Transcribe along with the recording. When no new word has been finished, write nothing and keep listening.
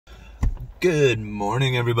Good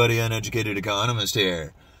morning, everybody. Uneducated Economist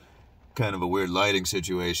here. Kind of a weird lighting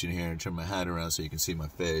situation here. Turn my hat around so you can see my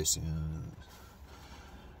face.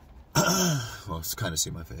 Well, it's kind of see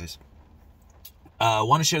my face. I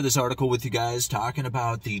want to share this article with you guys talking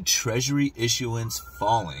about the Treasury issuance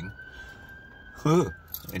falling.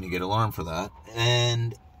 And you get alarmed for that.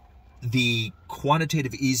 And the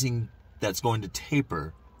quantitative easing that's going to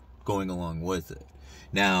taper going along with it.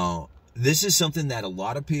 Now, this is something that a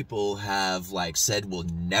lot of people have said will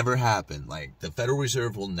never happen. The Federal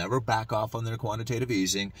Reserve will never back off on their quantitative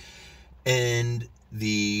easing, and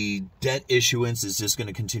the debt issuance is just going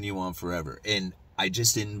to continue on forever. And I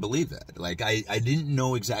just didn't believe that. I didn't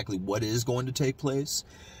know exactly what is going to take place,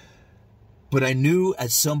 but I knew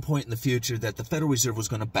at some point in the future that the Federal Reserve was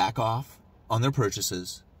going to back off on their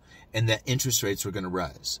purchases and that interest rates were going to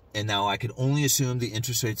rise. And now I could only assume the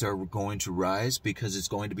interest rates are going to rise because it's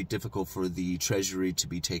going to be difficult for the Treasury to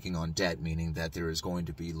be taking on debt, meaning that there is going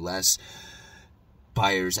to be less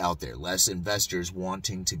buyers out there, less investors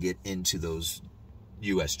wanting to get into those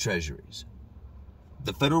U.S. Treasuries.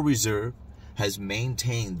 The Federal Reserve has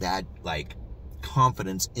maintained that,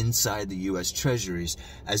 confidence inside the U.S. Treasuries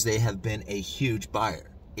as they have been a huge buyer.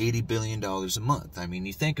 $80 billion a month. I mean,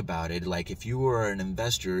 you think about it, if you were an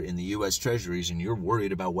investor in the U.S. Treasuries and you're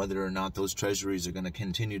worried about whether or not those Treasuries are going to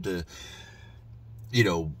continue to,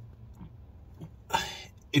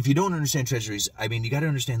 if you don't understand Treasuries, I mean, you got to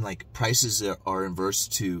understand, prices are inverse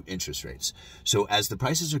to interest rates. So as the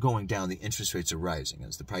prices are going down, the interest rates are rising.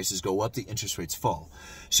 As the prices go up, the interest rates fall.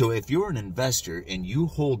 So if you're an investor and you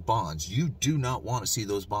hold bonds, you do not want to see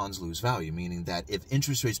those bonds lose value, meaning that if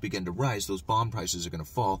interest rates begin to rise, those bond prices are going to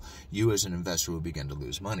fall. You as an investor will begin to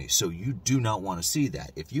lose money. So you do not want to see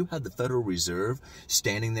that. If you had the Federal Reserve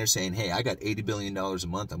standing there saying, hey, I got $80 billion a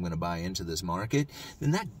month, I'm going to buy into this market,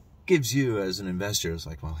 then that gives you as an investor, it's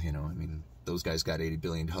those guys got $80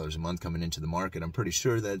 billion a month coming into the market. I'm pretty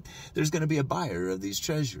sure that there's going to be a buyer of these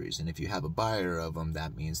treasuries. And if you have a buyer of them,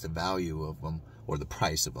 that means the value of them or the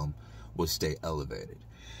price of them will stay elevated.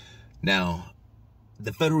 Now,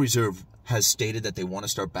 the Federal Reserve has stated that they want to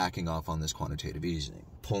start backing off on this quantitative easing,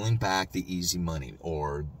 pulling back the easy money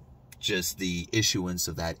or just the issuance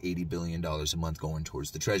of that $80 billion a month going towards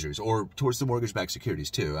the treasuries or towards the mortgage-backed securities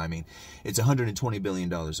too. I mean, it's $120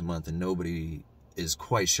 billion a month and nobody is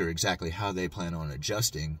quite sure exactly how they plan on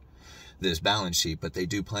adjusting this balance sheet, but they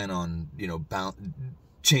do plan on,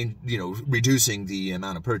 reducing the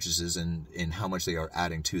amount of purchases and how much they are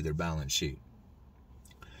adding to their balance sheet.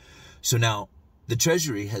 So now the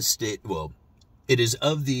Treasury has stated, it is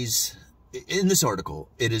of these, in this article,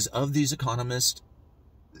 it is of these economists'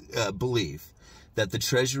 belief that the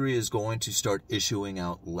Treasury is going to start issuing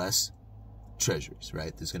out less treasuries,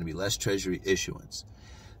 right? There's going to be less Treasury issuance.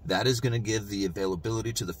 That is going to give the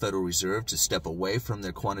availability to the Federal Reserve to step away from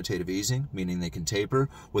their quantitative easing, meaning they can taper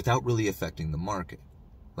without really affecting the market.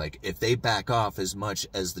 If they back off as much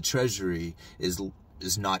as the Treasury is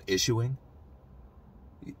not issuing,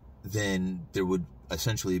 then there would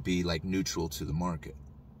essentially be neutral to the market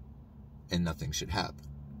and nothing should happen.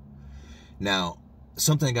 Now,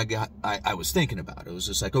 something I was thinking about, it was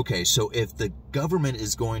just okay, so if the government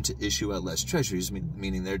is going to issue out less treasuries,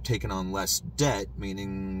 meaning they're taking on less debt,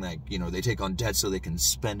 meaning they take on debt so they can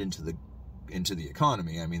spend into the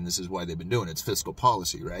economy. I mean, this is why they've been doing it. It's fiscal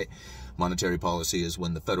policy, right? Monetary policy is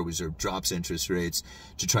when the Federal Reserve drops interest rates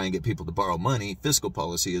to try and get people to borrow money. Fiscal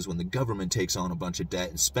policy is when the government takes on a bunch of debt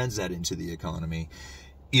and spends that into the economy.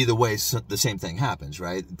 Either way, the same thing happens,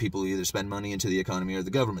 right? People either spend money into the economy or the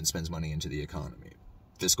government spends money into the economy.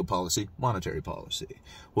 Fiscal policy, monetary policy.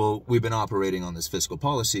 Well, we've been operating on this fiscal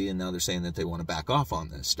policy, and now they're saying that they want to back off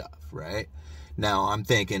on this stuff, right? Now, I'm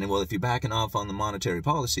thinking, well, if you're backing off on the monetary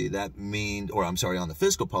policy, that means, on the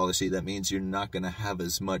fiscal policy, that means you're not going to have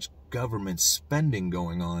as much government spending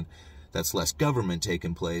going on. That's less government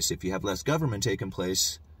taking place. If you have less government taking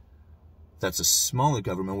place, that's a smaller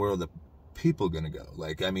government. Where are the people going to go?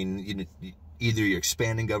 Either you're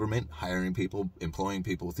expanding government, hiring people, employing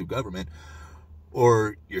people through government,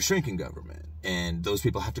 or you're shrinking government, and those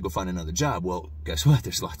people have to go find another job. Well, guess what?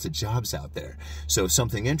 There's lots of jobs out there. So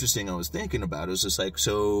something interesting I was thinking about is just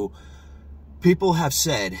so people have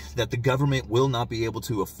said that the government will not be able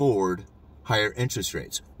to afford higher interest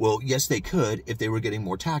rates. Well, yes, they could if they were getting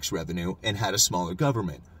more tax revenue and had a smaller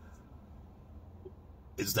government.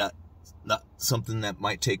 Is that not something that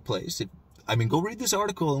might take place? Go read this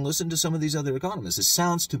article and listen to some of these other economists. It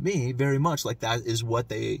sounds to me very much like that is what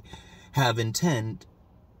they have intended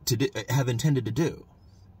to do.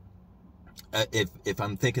 If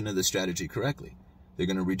I'm thinking of the strategy correctly, they're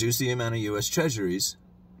going to reduce the amount of U.S. Treasuries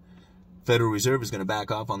Federal Reserve is going to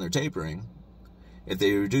back off on their tapering. If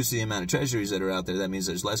they reduce the amount of treasuries that are out there, that means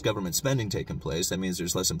there's less government spending taking place. That means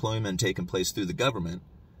there's less employment taking place through the government.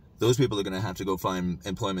 Those people are going to have to go find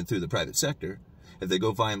employment through the private sector. If they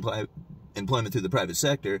go find employment through the private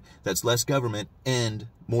sector, that's less government and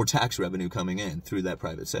more tax revenue coming in through that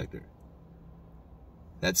private sector.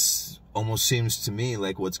 That's almost seems to me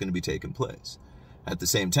like what's going to be taking place. At the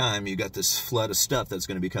same time, you got this flood of stuff that's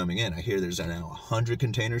going to be coming in. I hear there's now 100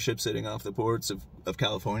 container ships sitting off the ports of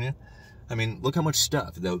California. I mean, look how much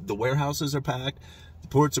stuff. The warehouses are packed, the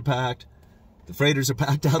ports are packed, the freighters are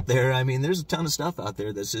packed out there. I mean, there's a ton of stuff out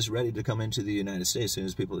there that's just ready to come into the United States as soon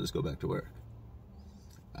as people just go back to work.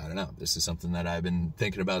 I don't know. This is something that I've been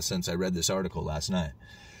thinking about since I read this article last night.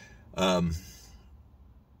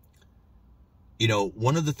 You know,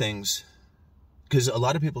 one of the things, because a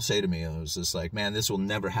lot of people say to me, it was just like, man, this will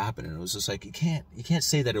never happen. And it was just like, you can't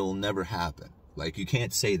say that it will never happen. Like, you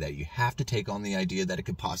can't say that. You have to take on the idea that it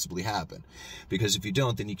could possibly happen. Because if you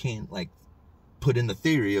don't, then you can't, like, put in the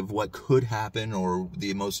theory of what could happen or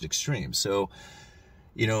the most extreme. So,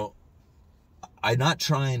 you know, I'm not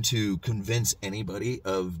trying to convince anybody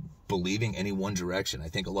of believing any one direction. I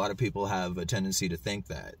think a lot of people have a tendency to think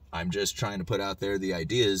that. I'm just trying to put out there the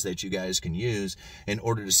ideas that you guys can use in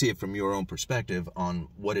order to see it from your own perspective on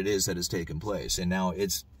what it is that has taken place. And now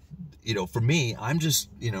it's, you know, for me, I'm just,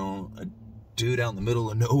 you know, a dude out in the middle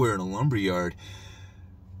of nowhere in a lumber yard.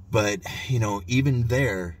 But, you know, even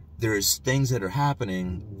there's things that are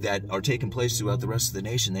happening that are taking place throughout the rest of the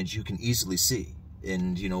nation that you can easily see.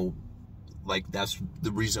 And, you know, like, that's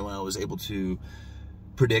the reason why I was able to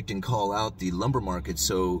predict and call out the lumber market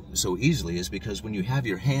so easily, is because when you have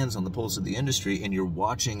your hands on the pulse of the industry and you're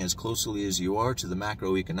watching as closely as you are to the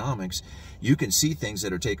macroeconomics, you can see things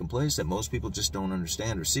that are taking place that most people just don't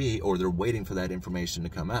understand or see, or they're waiting for that information to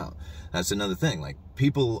come out. That's another thing. Like,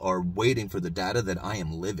 people are waiting for the data that I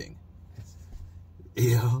am living.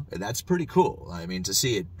 You know, and that's pretty cool. I mean, to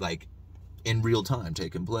see it, like, in real time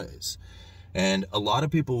taking place. And a lot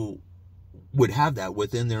of people would have that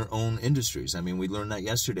within their own industries. I mean, we learned that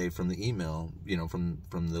yesterday from the email, you know, from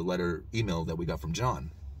the email that we got from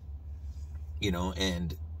John, you know,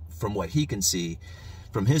 and from what he can see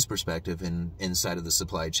from his perspective inside of the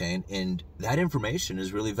supply chain. And that information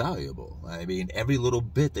is really valuable. I mean, every little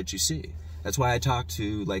bit that you see. That's why I talk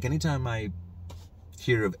to, like, anytime I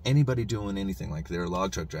hear of anybody doing anything, like they're a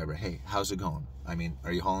log truck driver, hey, how's it going? I mean,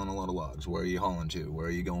 are you hauling a lot of logs? Where are you hauling to? Where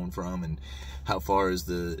are you going from? And how far is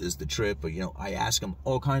the trip? But, you know, I ask them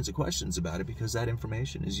all kinds of questions about it because that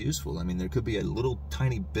information is useful. I mean, there could be a little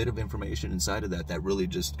tiny bit of information inside of that really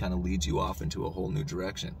just kind of leads you off into a whole new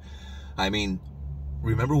direction. I mean,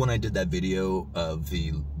 remember when I did that video of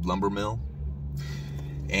the lumber mill?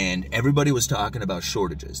 And everybody was talking about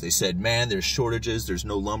shortages. They said, man, there's shortages, there's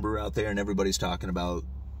no lumber out there, and everybody's talking about,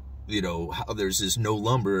 you know, how there's this no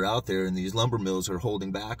lumber out there and these lumber mills are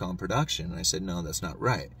holding back on production. And I said, no, that's not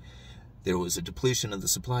right. There was a depletion of the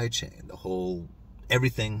supply chain. The whole,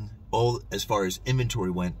 everything, all as far as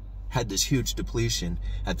inventory went, had this huge depletion.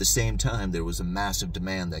 At the same time, there was a massive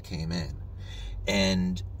demand that came in.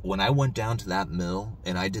 And when I went down to that mill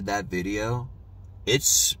and I did that video, it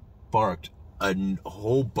sparked a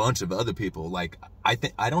whole bunch of other people. Like, I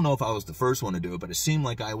don't know if I was the first one to do it, but it seemed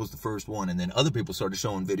like I was the first one. And then other people started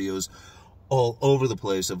showing videos all over the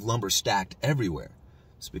place of lumber stacked everywhere.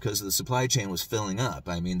 It's because the supply chain was filling up.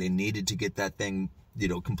 I mean, they needed to get that thing, you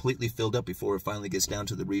know, completely filled up before it finally gets down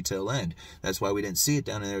to the retail end. That's why we didn't see it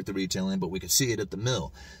down there at the retail end, but we could see it at the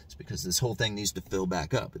mill. It's because this whole thing needs to fill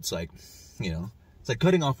back up. It's like, you know, it's like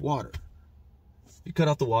cutting off water. You cut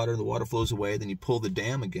off the water flows away, then you pull the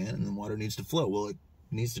dam again, and the water needs to flow. Well, it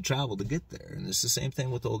needs to travel to get there. And it's the same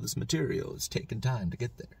thing with all this material. It's taking time to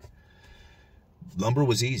get there. Lumber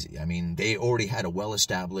was easy. I mean, they already had a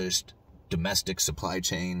well-established domestic supply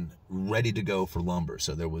chain ready to go for lumber.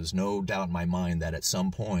 So there was no doubt in my mind that at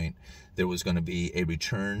some point there was going to be a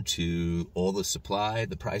return to all the supply.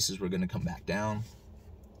 The prices were going to come back down.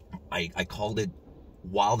 I called it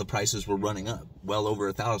while the prices were running up, well over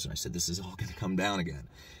 1,000. I said, this is all going to come down again.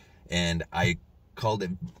 And I called it,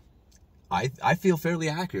 I feel fairly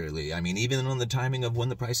accurately. I mean, even on the timing of when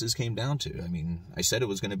the prices came down to, I mean, I said it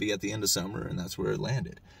was going to be at the end of summer, and that's where it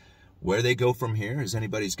landed. Where they go from here is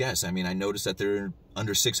anybody's guess. I mean, I noticed that they're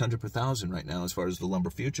under 600 per thousand right now as far as the lumber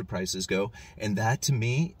future prices go. And that, to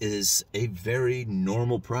me, is a very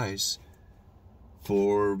normal price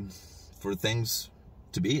for things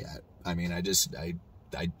to be at. I mean, I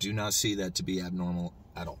do not see that to be abnormal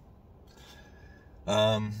at all.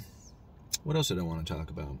 What else did I want to talk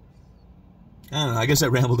about? I don't know. I guess I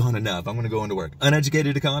rambled on enough. I'm going to go into work.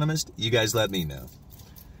 Uneducated Economist, you guys let me know.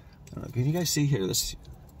 I don't know, can you guys see here? This,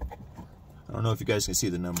 I don't know if you guys can see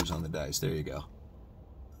the numbers on the dice. There you go.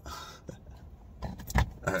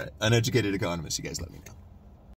 All right, Uneducated Economist, you guys let me know.